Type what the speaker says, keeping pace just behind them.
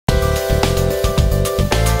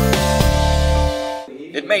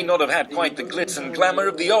may not have had quite the glitz and glamour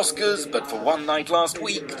of the Oscars, but for one night last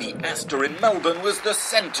week, the Astor in Melbourne was the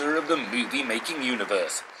centre of the movie-making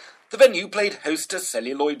universe. The venue played host to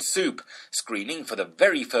Celluloid Soup, screening for the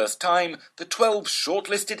very first time the 12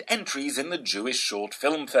 shortlisted entries in the Jewish Short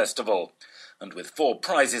Film Festival. And with 4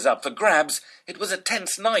 prizes up for grabs, it was a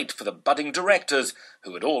tense night for the budding directors,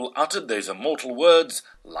 who had all uttered those immortal words,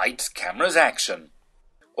 "Lights, cameras, action."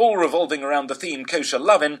 All revolving around the theme kosher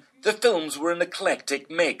lovin', the films were an eclectic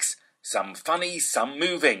mix, some funny, some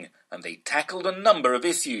moving, and they tackled a number of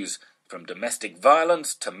issues, from domestic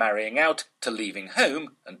violence to marrying out to leaving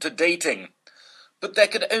home and to dating. But there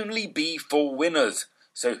could only be 4 winners,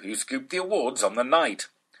 so who scooped the awards on the night?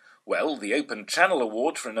 Well, the Open Channel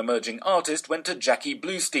Award for an Emerging Artist went to Jackie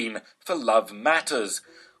Bluestein for Love Matters,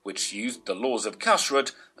 which used the laws of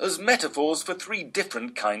kashrut as metaphors for 3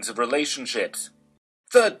 different kinds of relationships.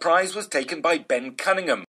 Third prize was taken by Ben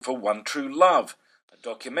Cunningham for One True Love, a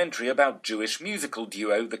documentary about Jewish musical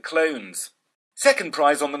duo The Clones. Second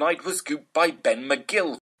prize on the night was scooped by Ben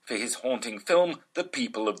McGill for his haunting film The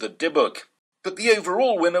People of the Dybbuk. But the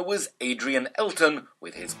overall winner was Adrian Elton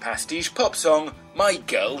with his pastiche pop song, My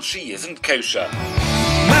Girl, She Isn't Kosher.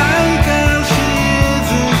 My girl, she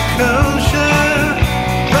isn't kosher,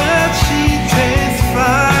 but she tastes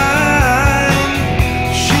fine.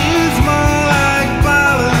 She's more like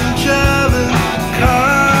bottled German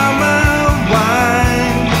caramel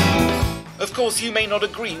wine. Of course, you may not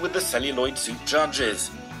agree with the Celluloid Soup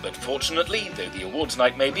judges, but fortunately, though the awards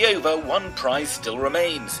night may be over, one prize still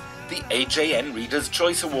remains. The AJN Reader's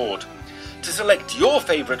Choice Award. To select your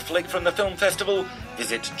favourite flick from the film festival,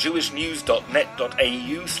 visit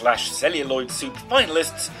jewishnews.net.au/Celluloid Soup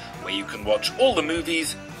finalists, where you can watch all the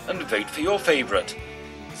movies and vote for your favourite.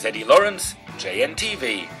 Zeddy Lawrence,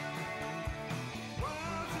 JNTV.